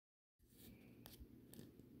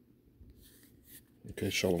Okay,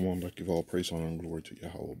 Shalom. I give all praise, honor, and glory to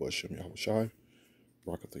Yahweh, Bashem, Yahweh Shai,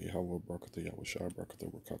 Barakatha Yahweh, Barakatha Yahweh Shai, Barakatha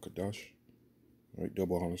Rakakadash. All right,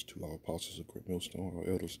 double honors to our apostles of Great Millstone, our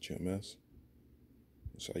elders of GMS.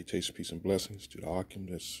 Salutations, peace, and blessings to the Akim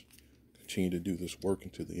that's continue to do this work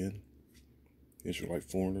until the end. Israelite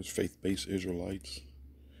foreigners, faith-based Israelites,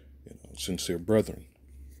 and sincere brethren.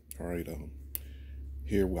 All right,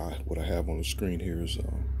 here what I have on the screen here is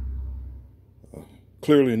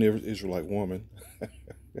clearly an Israelite woman.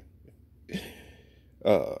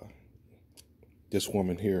 This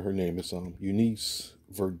woman here, her name is Eunice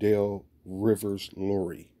Verdell Rivers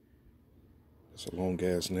Laurie. That's a long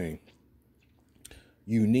ass name.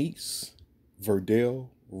 Eunice Verdell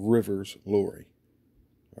Rivers Laurie.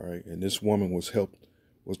 All right, and this woman was the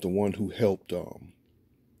one who helped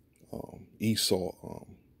Esau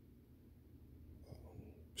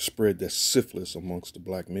spread that syphilis amongst the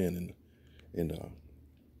black men and the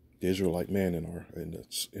Israelite man in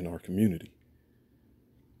our community.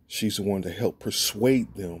 She's the one to help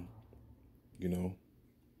persuade them,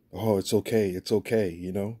 oh, it's okay, Here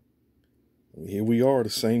we are, the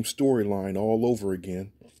same storyline all over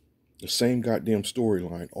again. The same goddamn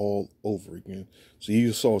storyline all over again. So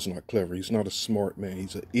Esau's not clever. He's not a smart man.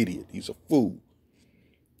 He's an idiot. He's a fool.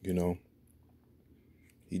 He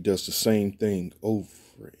does the same thing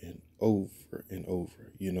over and over and over,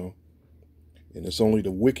 And it's only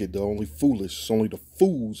the wicked, the only foolish, it's only the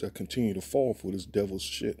fools that continue to fall for this devil's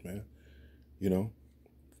shit, man.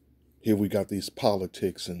 Here we got these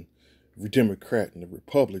politics and the Democrat and the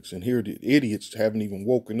Republicans, and here the idiots haven't even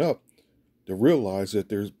woken up to realize that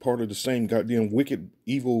they're part of the same goddamn wicked,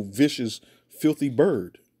 evil, vicious, filthy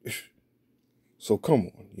bird. So come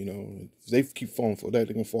on, if they keep falling for that,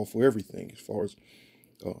 they're going to fall for everything as far as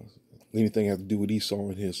anything has to do with Esau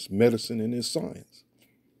and his medicine and his science.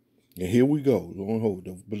 And here we go, lo and hold,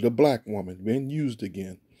 the black woman being used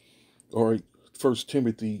again. All right, 1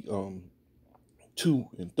 Timothy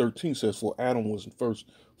 2:13 says, for Adam was first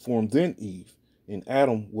formed, then Eve. And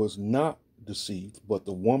Adam was not deceived, but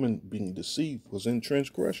the woman being deceived was in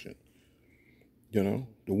transgression. The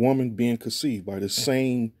woman being conceived by the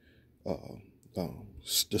same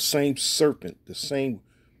serpent, the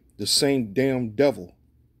same damn devil,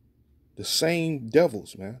 the same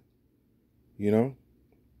devils, man.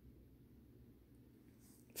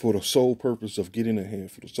 For the sole purpose of getting ahead,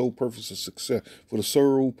 for the sole purpose of success, for the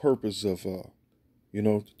sole purpose of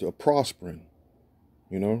to prospering,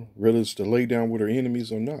 whether it's to lay down with her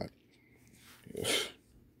enemies or not.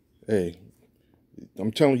 Hey,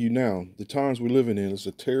 I'm telling you now, the times we're living in is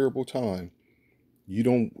a terrible time.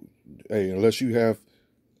 Unless you have,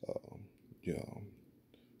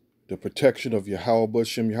 the protection of Yahweh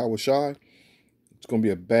Bashem Yahweh Shai, it's going to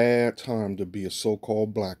be a bad time to be a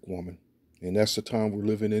so-called black woman. And that's the time we're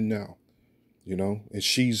living in now, and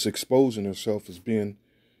she's exposing herself as being,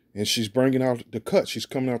 and she's bringing out the cut. She's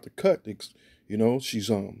coming out the cut. She's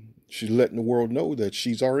letting the world know that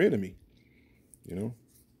she's our enemy.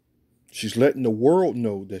 She's letting the world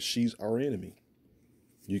know that she's our enemy.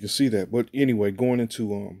 You can see that. But anyway, going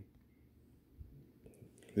into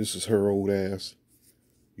this is her old ass,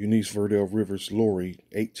 Eunice Verdell Rivers Laurie,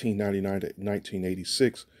 1899 to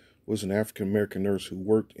 1986, was an African-American nurse who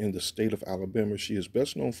worked in the state of Alabama. She is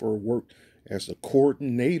best known for her work as the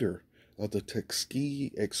coordinator of the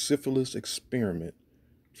Tuskegee syphilis experiment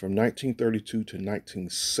from 1932 to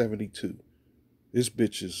 1972. This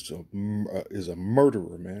bitch is a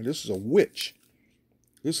murderer, man. This is a witch.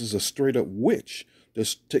 This is a straight-up witch.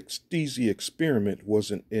 The Tuskegee experiment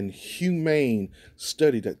was an inhumane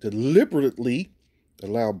study that deliberately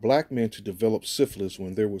allowed black men to develop syphilis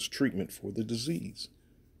when there was treatment for the disease.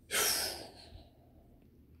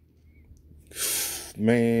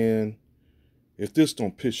 Man, if this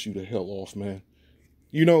don't piss you the hell off, man,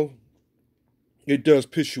 it does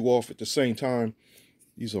piss you off at the same time.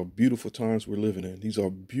 These are beautiful times we're living in. These are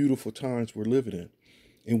beautiful times we're living in.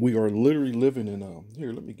 And we are literally living in,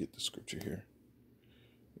 here, let me get the scripture here.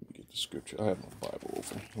 I have my Bible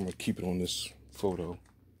open. I'm going to keep it on this photo.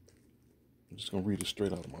 I'm just going to read it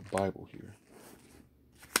straight out of my Bible here.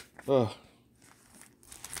 If I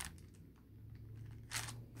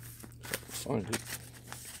can find it.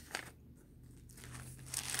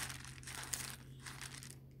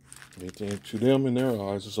 And to them, in their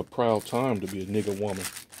eyes, it's a proud time to be a nigger woman.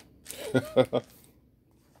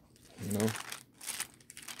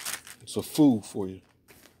 It's a fool for you.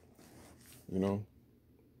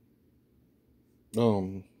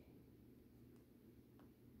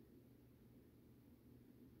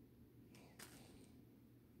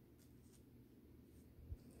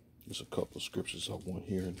 There's a couple of scriptures I want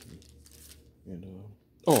here.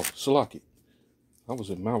 Salaki. I was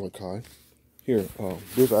in Malachi. Here,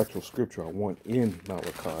 there's actual scripture I want in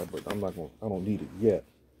Malachi, but I don't need it yet.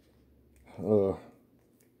 The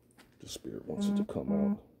Spirit wants it to come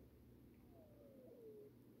out.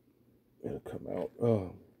 It'll come out.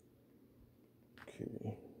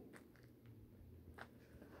 Okay.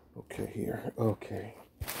 Okay, here. Okay.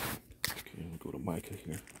 Okay, let me go to Micah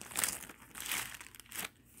here.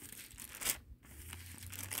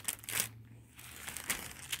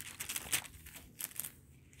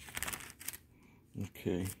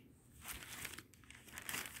 Okay.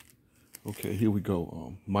 Okay, here we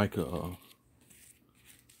go. Micah.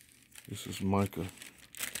 This is Micah.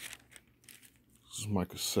 This is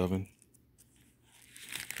Micah 7.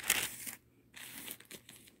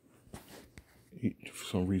 For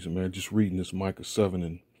some reason, man, just reading this Micah 7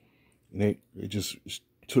 and it just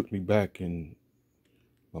took me back, and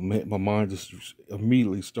my mind just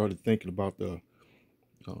immediately started thinking about the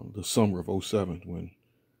summer of '07, when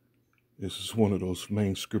this is one of those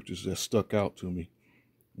main scriptures that stuck out to me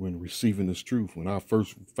when receiving this truth. When I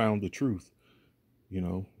first found the truth, you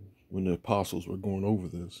know, when the apostles were going over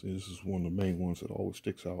this is one of the main ones that always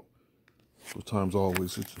sticks out. So times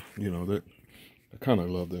always, it's, you know, that I kind of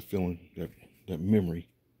love that feeling, that memory.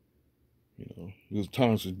 You know, there's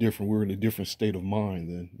times it's different. We're in a different state of mind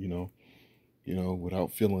than, you know,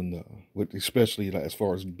 without feeling especially like as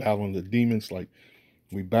far as battling the demons, like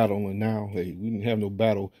we battling now. Hey, we didn't have no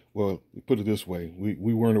battle. Well, put it this way,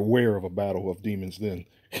 we weren't aware of a battle of demons then.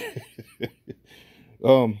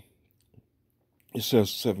 It says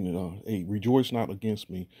 7 and 8, rejoice not against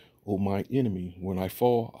me, O my enemy. When I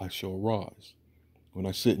fall, I shall rise. When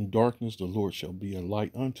I sit in darkness, the Lord shall be a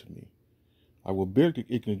light unto me. I will bear the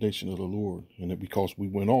indignation of the Lord, and because we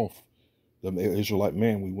went off, the Israelite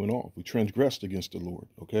man, we went off. We transgressed against the Lord,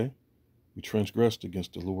 okay? We transgressed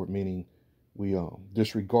against the Lord, meaning we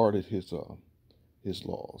disregarded his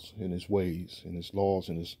laws and his ways and his laws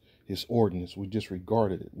and his ordinance. We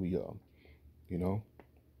disregarded it. We, you know,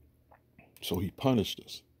 so he punished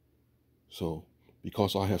us. So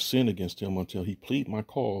because I have sinned against him until he plead my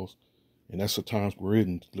cause, and that's the times we're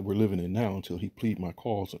living in now, until he plead my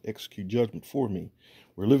cause and execute judgment for me.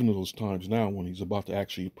 We're living in those times now when he's about to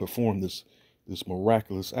actually perform this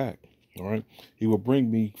miraculous act. All right, he will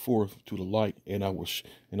bring me forth to the light, and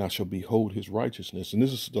I shall behold his righteousness. And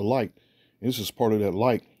this is the light. And this is part of that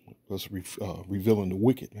light that's revealing the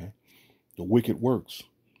wicked, man. The wicked works.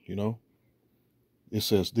 You know. It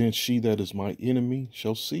says, then she that is my enemy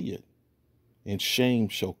shall see it, and shame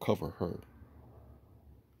shall cover her.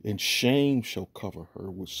 And shame shall cover her,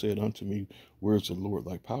 which said unto me, where is the Lord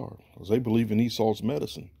thy power? Because they believe in Esau's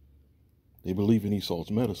medicine. They believe in Esau's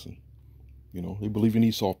medicine. You know, they believe in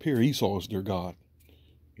Esau, period. Esau is their God.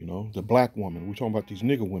 You know, the black woman. We're talking about these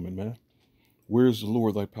nigger women, man. Where is the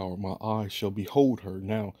Lord thy power? My eyes shall behold her.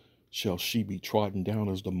 Now shall she be trodden down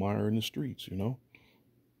as the mire in the streets, you know.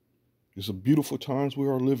 It's a beautiful times we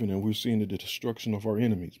are living in. We're seeing the destruction of our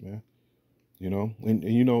enemies, man. You know, and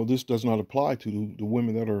you know, this does not apply to the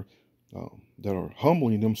women that are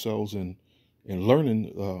humbling themselves and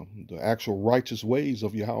learning the actual righteous ways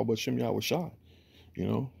of Yahweh B'Shem Yahweh Shai. You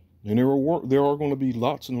know, and there are going to be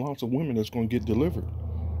lots and lots of women that's going to get delivered.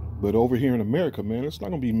 But over here in America, man, it's not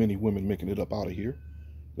going to be many women making it up out of here.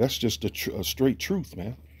 That's just a straight truth,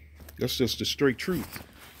 man. That's just the straight truth.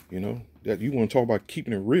 You know, that you want to talk about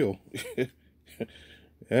keeping it real.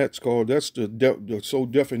 That's the sole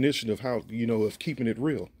definition of how, you know, of keeping it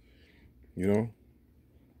real, you know.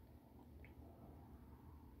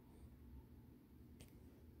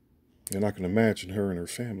 And I can imagine her and her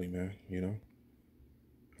family, man, you know.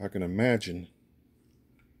 I can imagine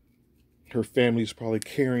her family's probably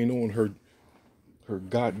carrying on her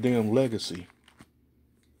goddamn legacy.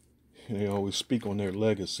 And they always speak on their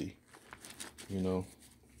legacy, you know.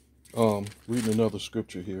 Reading another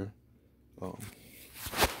scripture here.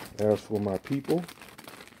 As for my people,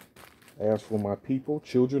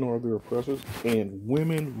 children are their oppressors, and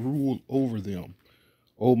women rule over them.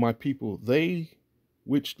 O my people, they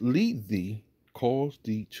which lead thee cause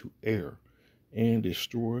thee to err, and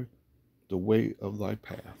destroy the way of thy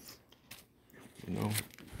path. You know,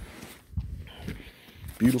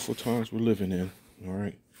 beautiful times we're living in. All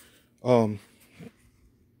right.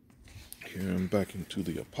 Here I'm back into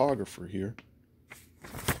the Apocrypha here.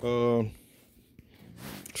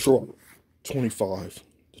 Sure, 25,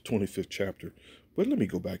 the 25th chapter. But let me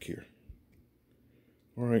go back here.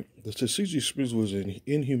 All right. The Tuskegee Spears was an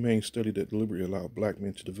inhumane study that deliberately allowed black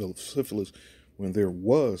men to develop syphilis when there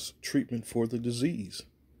was treatment for the disease.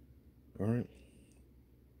 All right.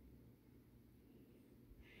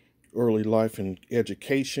 Early life and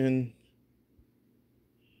education.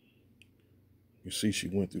 You see, she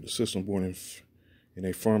went through the system, born in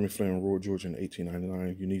a farm in Flanders, Royal, Georgia in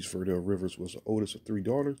 1899. Eunice Verdell Rivers was the oldest of 3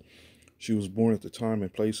 daughters. She was born at the time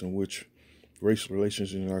and place in which racial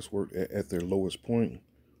relations in the United States were at their lowest point.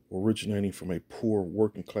 Originating from a poor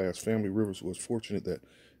working class family, Rivers was fortunate that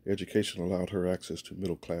education allowed her access to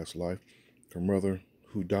middle class life. Her mother,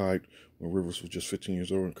 who died when Rivers was just 15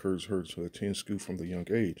 years old, encouraged her to attend school from the young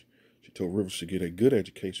age. She told Rivers to get a good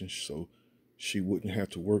education so she wouldn't have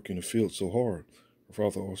to work in the field so hard. Her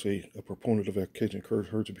father, also a proponent of education,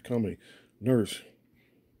 encouraged her to become a nurse.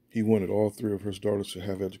 He wanted all 3 of his daughters to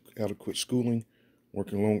have adequate schooling,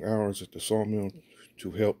 working long hours at the sawmill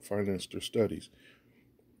to help finance their studies.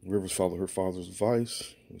 Rivers followed her father's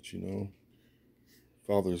advice, which,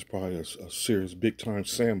 father is probably a serious big-time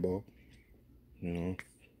Sambo.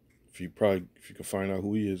 If you can find out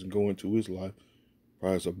who he is and go into his life,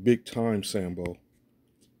 probably is a big-time Sambo.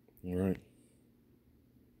 All right.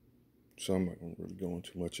 So I'm not going to really go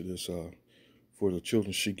into much of this. For the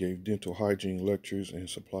children, she gave dental hygiene lectures and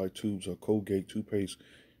supplied tubes of Colgate toothpaste.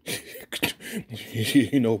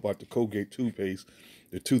 You know about the Colgate toothpaste,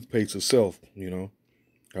 the toothpaste itself,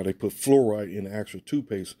 how they put fluoride in the actual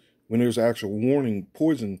toothpaste when there's actual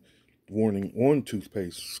poison warning on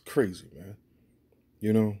toothpaste. It's crazy, man.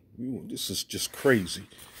 This is just crazy.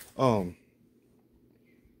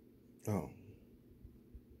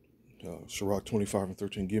 Sirach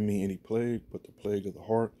 25:13, give me any plague but the plague of the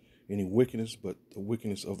heart, any wickedness but the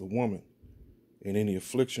wickedness of the woman, and any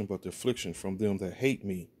affliction but the affliction from them that hate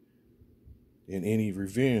me, and any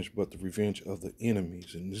revenge but the revenge of the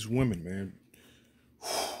enemies. And these women, man,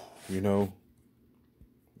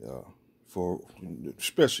 for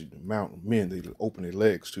especially the amount of men they open their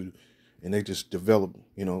legs to, and they just develop,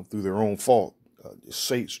 through their own fault,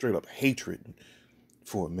 straight up hatred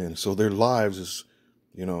for men. So their lives is,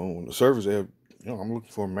 on the surface, they have, I'm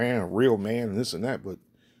looking for a man, a real man, and this and that, but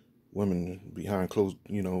women behind closed,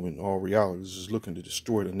 in all reality, is just looking to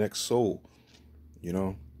destroy the next soul.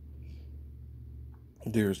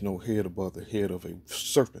 There is no head above the head of a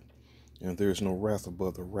serpent, and there is no wrath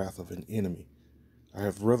above the wrath of an enemy. I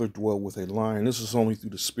have rather dwell with a lion. This is only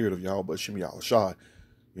through the spirit of Yahweh Shem Yahushai,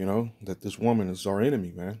 that this woman is our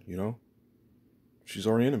enemy, man. She's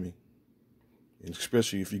our enemy. And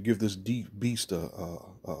especially if you give this deep beast a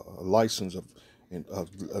license of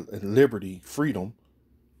liberty, freedom,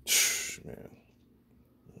 man.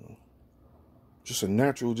 Just a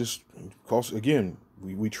natural, because, again,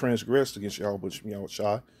 we transgressed against Yahweh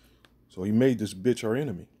Shai, so he made this bitch our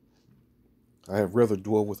enemy. I have rather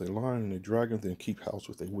dwell with a lion and a dragon than keep house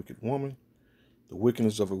with a wicked woman. The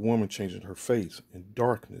wickedness of a woman changeth her face, and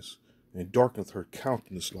darkeneth her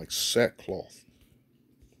countenance like sackcloth.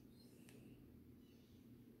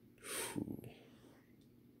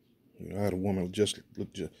 I had a woman actually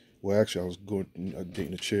I was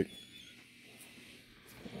dating a chick.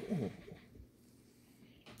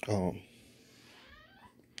 I'm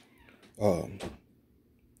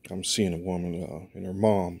seeing a woman and her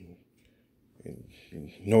mom, and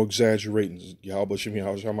no exaggerating, Yahweh Shem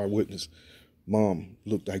Yahushua, my witness, mom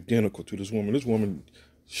looked identical to this woman. This woman,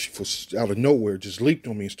 she, out of nowhere, just leaped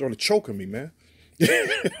on me and started choking me, man.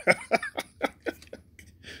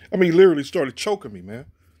 I mean, literally started choking me, man.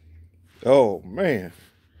 Oh, man.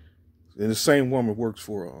 And the same woman works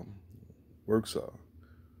for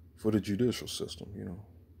the judicial system,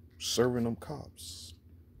 serving them cops.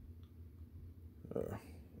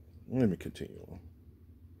 Let me continue on.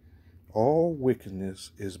 All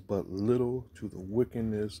wickedness is but little to the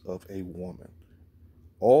wickedness of a woman.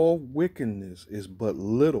 All wickedness is but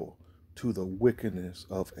little to the wickedness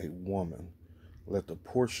of a woman. Let the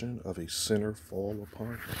portion of a sinner fall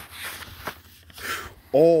upon her.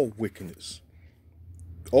 All wickedness.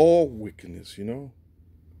 All wickedness, You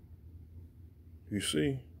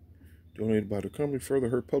see? Donated by the company. Further,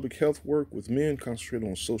 her public health work with men concentrated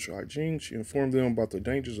on social hygiene. She informed them about the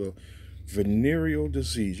dangers of venereal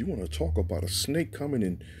disease. You want to talk about a snake coming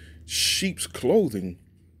in sheep's clothing?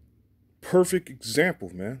 Perfect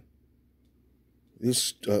example, man.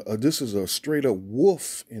 This is a straight up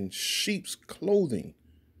wolf in sheep's clothing.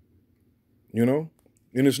 And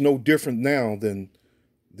it's no different now than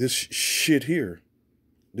this shit here.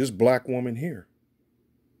 This black woman here,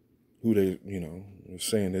 who they, are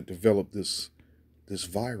saying that developed this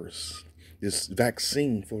virus, this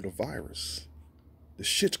vaccine for the virus. The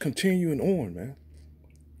shit's continuing on, man.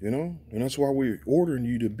 And that's why we're ordering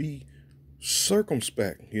you to be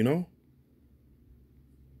circumspect, You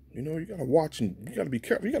gotta watch and you gotta be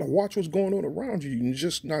careful. You gotta watch what's going on around you, and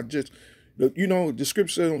the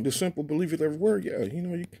scripture says, "The simple believeth every word." Yeah,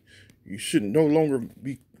 you shouldn't no longer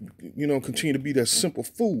be, continue to be that simple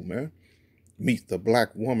fool, man. Meet the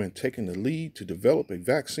black woman taking the lead to develop a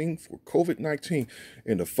vaccine for COVID-19.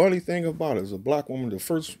 And the funny thing about it is, a black woman, the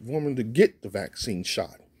first woman to get the vaccine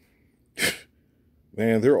shot.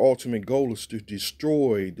 Man, their ultimate goal is to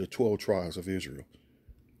destroy the 12 tribes of Israel.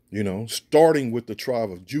 You know, starting with the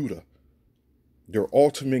tribe of Judah. Their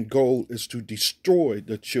ultimate goal is to destroy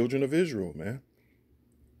the children of Israel, man.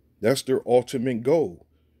 That's their ultimate goal.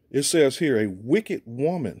 It says here, a wicked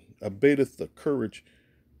woman abateth the courage,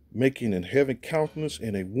 making an heavy countenance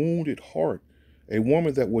and a wounded heart. A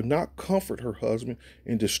woman that would not comfort her husband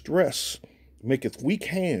in distress, maketh weak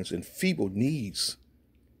hands and feeble knees.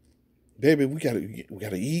 Baby, we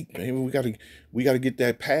gotta eat, baby. We gotta get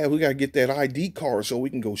that pass. We gotta get that ID card so we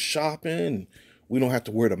can go shopping. We don't have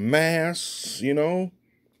to wear the masks, you know.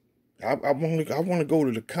 I want to go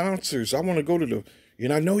to the concerts. I want to go to the,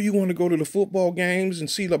 and I know you want to go to the football games and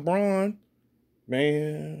see LeBron.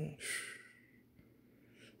 Man.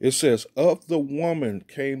 It says, of the woman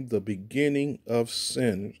came the beginning of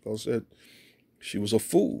sin. Because that she was a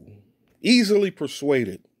fool, easily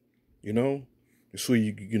persuaded, you know. So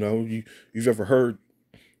you've ever heard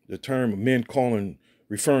the term of men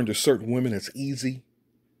referring to certain women as easy,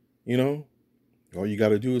 you know. All you got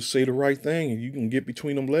to do is say the right thing and you can get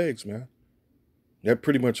between them legs, man. That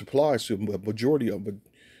pretty much applies to a majority of them. But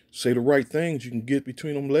say the right things, you can get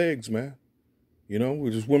between them legs, man. You know,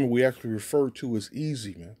 there's women we actually refer to as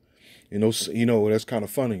easy, man. You know, that's kind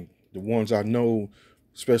of funny. The ones I know,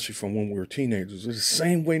 especially from when we were teenagers, it's the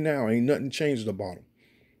same way now. Ain't nothing changed about them.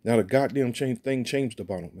 Now the goddamn thing changed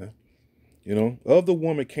about them, man. You know, of the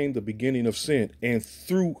woman came the beginning of sin, and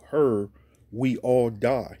through her we all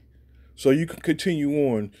die. So you can continue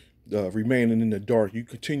on remaining in the dark. You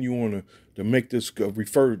continue on to make this call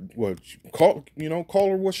her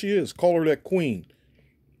what she is. Call her that queen.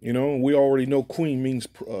 You know, we already know queen means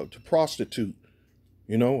to prostitute.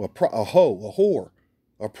 You know, a hoe, a whore,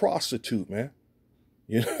 a prostitute, man.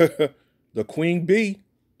 You know, the queen bee,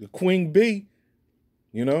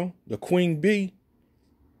 you know, the queen bee.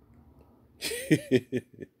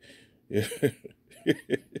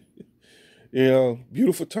 You know,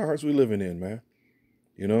 beautiful times we living in, man.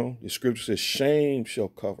 You know, the scripture says shame shall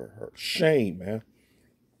cover her. Shame, man.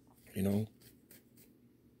 You know.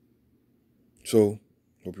 So,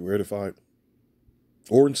 hope you're edified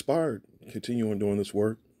or inspired. Continue on doing this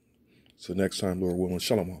work. So next time, Lord willing,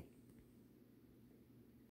 shalom.